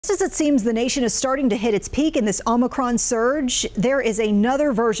Just as it seems the nation is starting to hit its peak in this Omicron surge, there is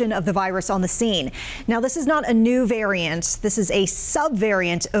another version of the virus on the scene. Now, this is not a new variant. This is a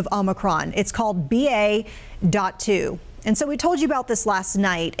subvariant of Omicron. It's called BA.2. And so we told you about this last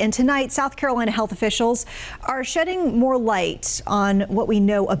night. And tonight, South Carolina health officials are shedding more light on what we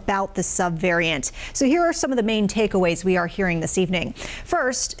know about the subvariant. So here are some of the main takeaways we are hearing this evening.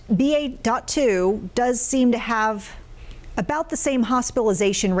 First, BA.2 does seem to have about the same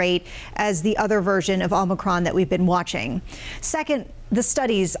hospitalization rate as the other version of Omicron that we've been watching. Second, the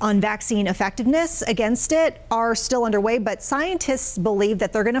studies on vaccine effectiveness against it are still underway, but scientists believe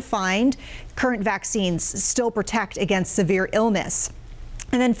that they're going to find current vaccines still protect against severe illness.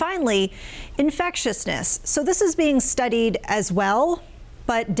 And then finally, infectiousness. So this is being studied as well.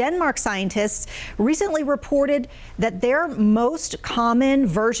 But Denmark scientists recently reported that their most common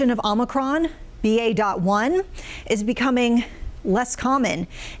version of Omicron, BA.1, is becoming less common,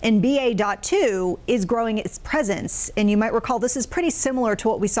 and BA.2 is growing its presence. And you might recall this is pretty similar to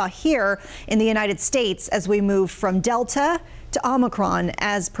what we saw here in the United States as we moved from Delta to Omicron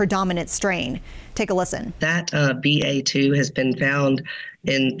as predominant strain. Take a listen. That BA.2 has been found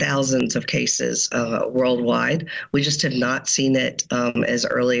in thousands of cases worldwide. We just have not seen it as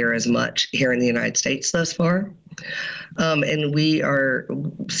early or as much here in the United States thus far. And we are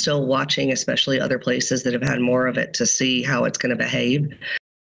still watching, especially other places that have had more of it, to see how it's going to behave.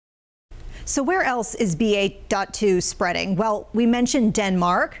 So where else is BA.2 spreading? Well, we mentioned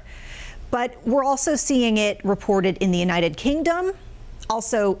Denmark, but we're also seeing it reported in the United Kingdom,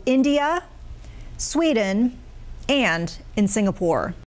 also India, Sweden, and in Singapore.